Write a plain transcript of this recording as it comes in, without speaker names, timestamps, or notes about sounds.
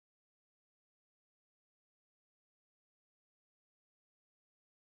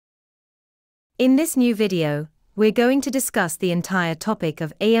In this new video, we're going to discuss the entire topic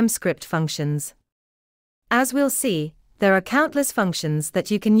of AMPscript functions. As we'll see, there are countless functions that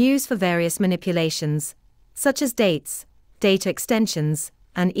you can use for various manipulations, such as dates, data extensions,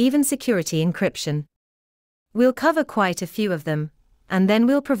 and even security encryption. We'll cover quite a few of them, and then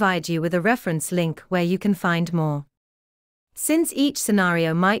we'll provide you with a reference link where you can find more. Since each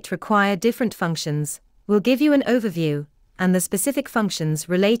scenario might require different functions, we'll give you an overview, and the specific functions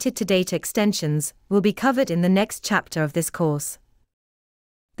related to data extensions will be covered in the next chapter of this course.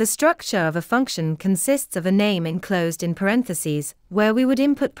 The structure of a function consists of a name enclosed in parentheses where we would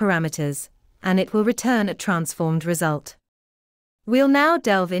input parameters, and it will return a transformed result. We'll now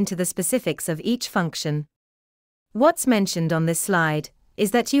delve into the specifics of each function. What's mentioned on this slide is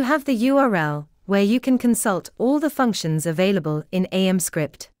that you have the URL where you can consult all the functions available in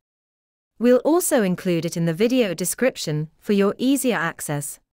AMPscript. We'll also include it in the video description for your easier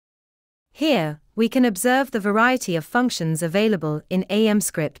access. Here, we can observe the variety of functions available in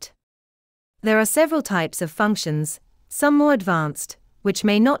AMPscript. There are several types of functions, some more advanced, which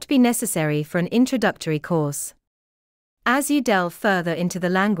may not be necessary for an introductory course. As you delve further into the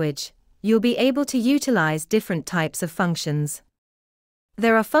language, you'll be able to utilize different types of functions.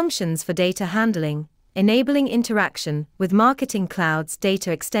 There are functions for data handling, enabling interaction with Marketing Cloud's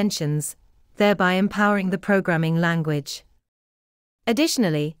data extensions, thereby empowering the programming language.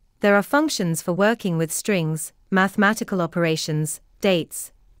 Additionally, there are functions for working with strings, mathematical operations,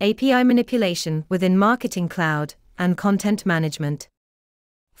 dates, API manipulation within Marketing Cloud, and content management.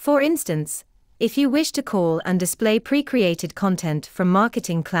 For instance, if you wish to call and display pre-created content from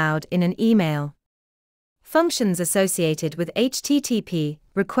Marketing Cloud in an email. Functions associated with HTTP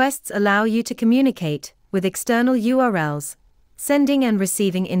requests allow you to communicate with external URLs, sending and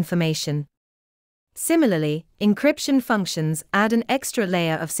receiving information. Similarly, encryption functions add an extra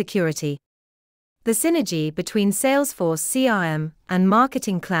layer of security. The synergy between Salesforce CRM and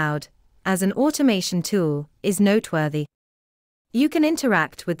Marketing Cloud, as an automation tool, is noteworthy. You can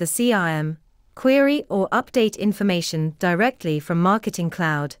interact with the CRM, query or update information directly from Marketing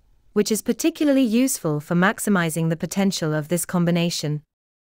Cloud, which is particularly useful for maximizing the potential of this combination.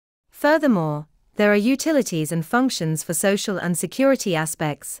 Furthermore, there are utilities and functions for social and security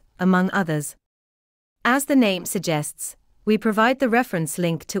aspects, among others. As the name suggests, we provide the reference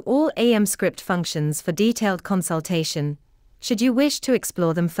link to all AMPscript functions for detailed consultation, should you wish to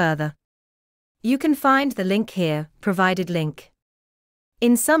explore them further. You can find the link here, provided link.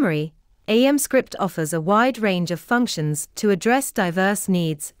 In summary, AMPscript offers a wide range of functions to address diverse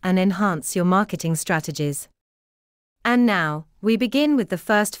needs and enhance your marketing strategies. And now, we begin with the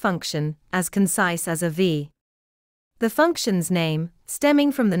first function, as concise as a V. The function's name,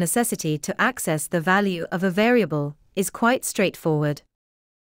 stemming from the necessity to access the value of a variable, is quite straightforward.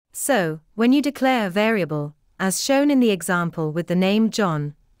 So, when you declare a variable, as shown in the example with the name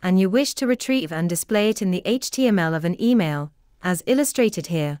John, and you wish to retrieve and display it in the HTML of an email, as illustrated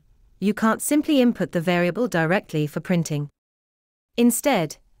here, you can't simply input the variable directly for printing.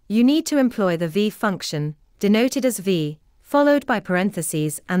 Instead, you need to employ the V function, denoted as V, followed by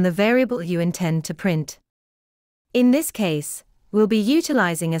parentheses and the variable you intend to print. In this case, we'll be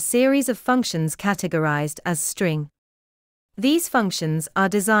utilizing a series of functions categorized as string. These functions are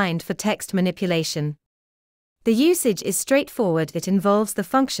designed for text manipulation. The usage is straightforward. It involves the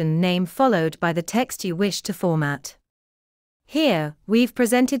function name followed by the text you wish to format. Here, we've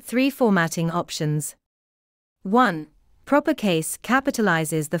presented three formatting options. 1. Propercase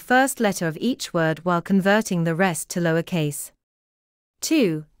capitalizes the first letter of each word while converting the rest to lowercase.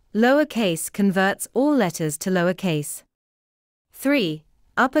 2. LowerCase converts all letters to lowercase. 3.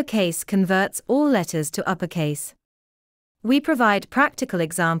 UpperCase converts all letters to uppercase. We provide practical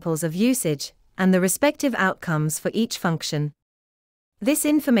examples of usage and the respective outcomes for each function. This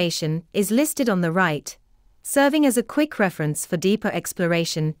information is listed on the right, serving as a quick reference for deeper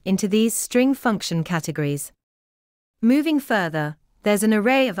exploration into these string function categories. Moving further, there's an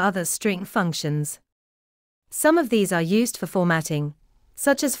array of other string functions. Some of these are used for formatting,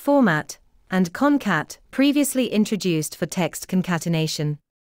 such as format and concat, previously introduced for text concatenation.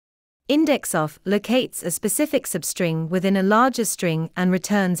 IndexOf locates a specific substring within a larger string and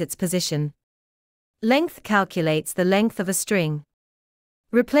returns its position. Length calculates the length of a string.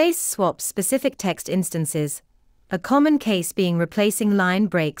 Replace swaps specific text instances, a common case being replacing line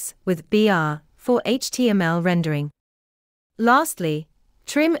breaks with BR for HTML rendering. Lastly,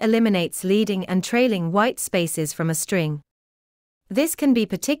 trim eliminates leading and trailing white spaces from a string. This can be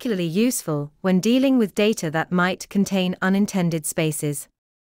particularly useful when dealing with data that might contain unintended spaces.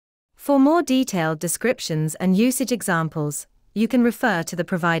 For more detailed descriptions and usage examples, you can refer to the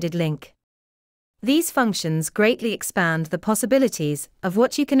provided link. These functions greatly expand the possibilities of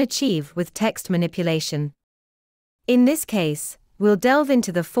what you can achieve with text manipulation. In this case, we'll delve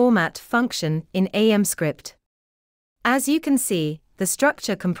into the format function in AMPscript. As you can see, the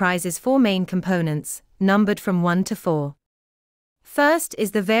structure comprises 4 main components, numbered from 1 to 4. First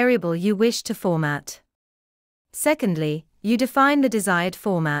is the variable you wish to format. Secondly, you define the desired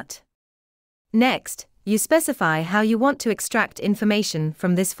format. Next, you specify how you want to extract information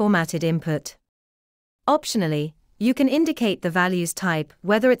from this formatted input. Optionally, you can indicate the value's type,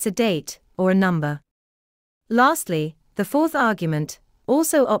 whether it's a date or a number. Lastly, the fourth argument,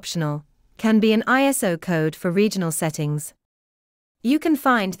 also optional, can be an ISO code for regional settings. You can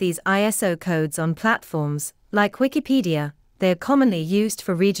find these ISO codes on platforms like Wikipedia. They are commonly used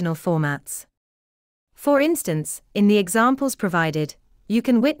for regional formats. For instance, in the examples provided, you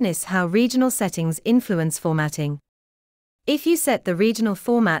can witness how regional settings influence formatting. If you set the regional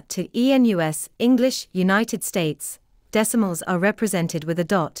format to ENUS, English, United States, decimals are represented with a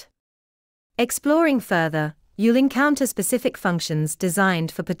dot. Exploring further, you'll encounter specific functions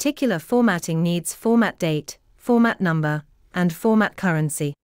designed for particular formatting needs: format date, format number, and format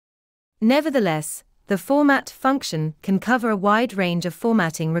currency. Nevertheless, the format function can cover a wide range of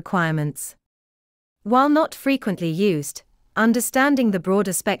formatting requirements. While not frequently used, understanding the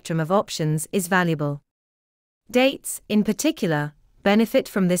broader spectrum of options is valuable. Dates, in particular, benefit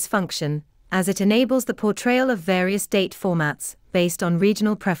from this function, as it enables the portrayal of various date formats based on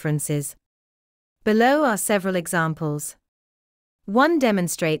regional preferences. Below are several examples. One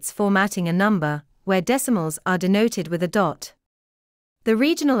demonstrates formatting a number, where decimals are denoted with a dot. The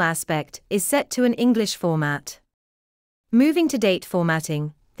regional aspect is set to an English format. Moving to date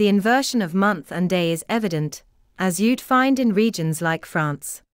formatting, the inversion of month and day is evident, as you'd find in regions like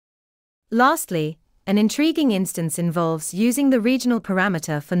France. Lastly, an intriguing instance involves using the regional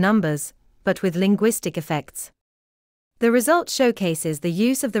parameter for numbers, but with linguistic effects. The result showcases the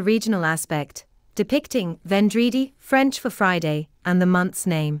use of the regional aspect, depicting vendredi, French for Friday, and the month's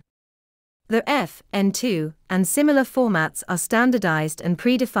name. The F, N2, and similar formats are standardized and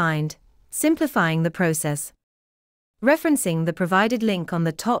predefined, simplifying the process. Referencing the provided link on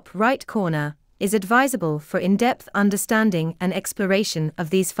the top right corner is advisable for in-depth understanding and exploration of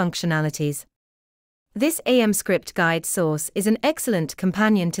these functionalities. This AMPscript guide source is an excellent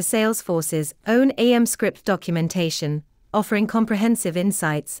companion to Salesforce's own AMPscript documentation, offering comprehensive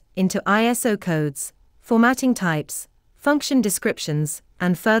insights into ISO codes, formatting types, function descriptions,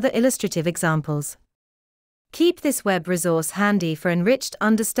 and further illustrative examples. Keep this web resource handy for enriched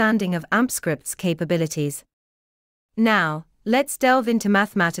understanding of AMPscript's capabilities. Now, let's delve into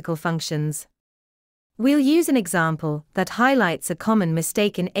mathematical functions. We'll use an example that highlights a common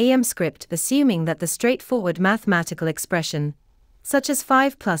mistake in AMPscript, assuming that the straightforward mathematical expression, such as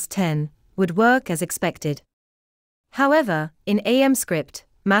 5 plus 10, would work as expected. However, in AMPscript,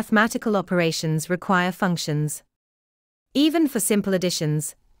 mathematical operations require functions. Even for simple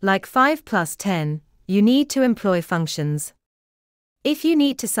additions, like 5 plus 10, you need to employ functions. If you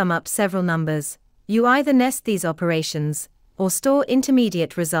need to sum up several numbers, you either nest these operations, or store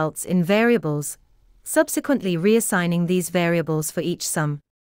intermediate results in variables, subsequently reassigning these variables for each sum.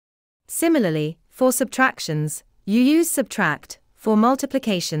 Similarly, for subtractions, you use subtract; for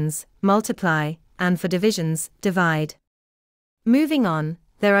multiplications, multiply; and for divisions, divide. Moving on,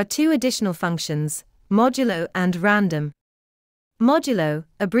 there are 2 additional functions, modulo and random. Modulo,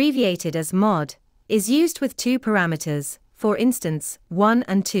 abbreviated as mod, is used with 2 parameters, for instance, 1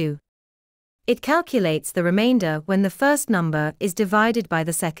 and 2. It calculates the remainder when the first number is divided by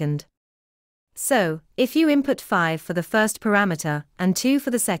the second. So, if you input 5 for the first parameter and 2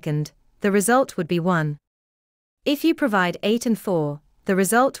 for the second, the result would be 1. If you provide 8 and 4, the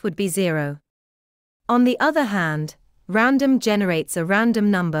result would be 0. On the other hand, random generates a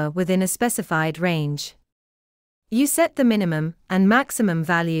random number within a specified range. You set the minimum and maximum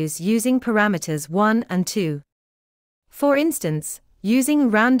values using parameters 1 and 2. For instance, using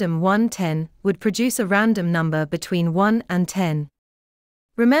random 110 would produce a random number between 1 and 10.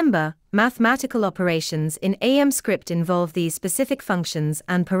 Remember, mathematical operations in AMPscript involve these specific functions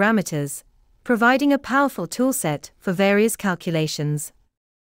and parameters, providing a powerful toolset for various calculations.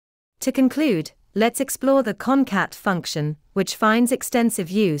 To conclude, let's explore the Concat function, which finds extensive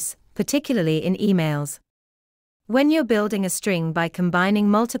use, particularly in emails. When you're building a string by combining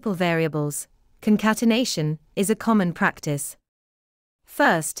multiple variables, concatenation is a common practice.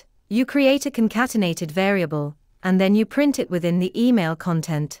 First, you create a concatenated variable, and then you print it within the email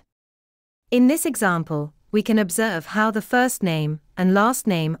content. In this example, we can observe how the first name and last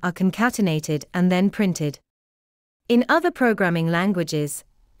name are concatenated and then printed. In other programming languages,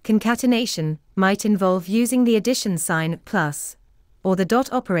 concatenation might involve using the addition sign plus, or the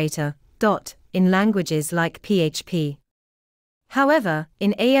dot operator, dot, in languages like PHP. However,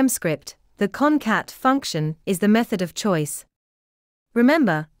 in AMPscript, the concat function is the method of choice.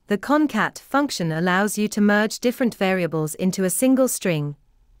 Remember, the concat function allows you to merge different variables into a single string,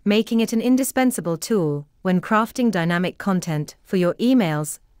 making it an indispensable tool when crafting dynamic content for your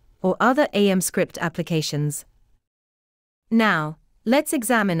emails or other AMPscript applications. Now, let's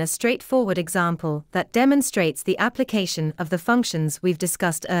examine a straightforward example that demonstrates the application of the functions we've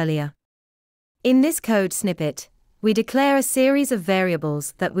discussed earlier. In this code snippet, we declare a series of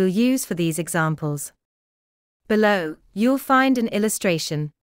variables that we'll use for these examples. Below, you'll find an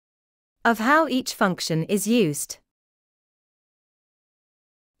illustration of how each function is used.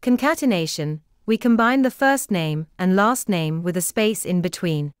 Concatenation, we combine the first name and last name with a space in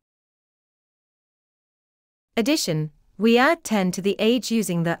between. Addition, we add 10 to the age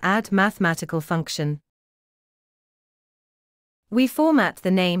using the add mathematical function. We format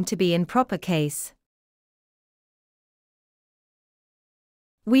the name to be in Propercase.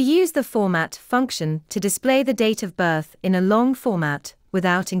 We use the format function to display the date of birth in a long format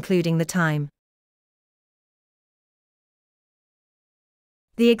without including the time.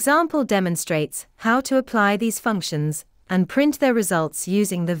 The example demonstrates how to apply these functions and print their results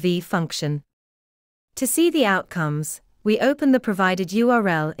using the v function. To see the outcomes, we open the provided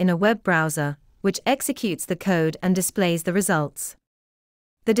URL in a web browser, which executes the code and displays the results.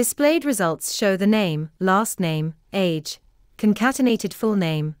 The displayed results show the name, last name, age, concatenated full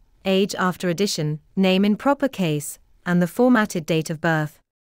name, age after addition, name in Propercase, and the formatted date of birth.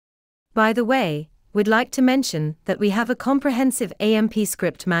 By the way, we'd like to mention that we have a comprehensive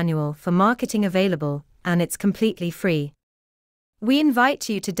AMPscript manual for marketing available, and it's completely free. We invite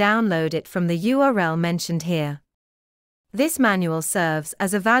you to download it from the URL mentioned here. This manual serves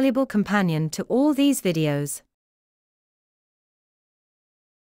as a valuable companion to all these videos.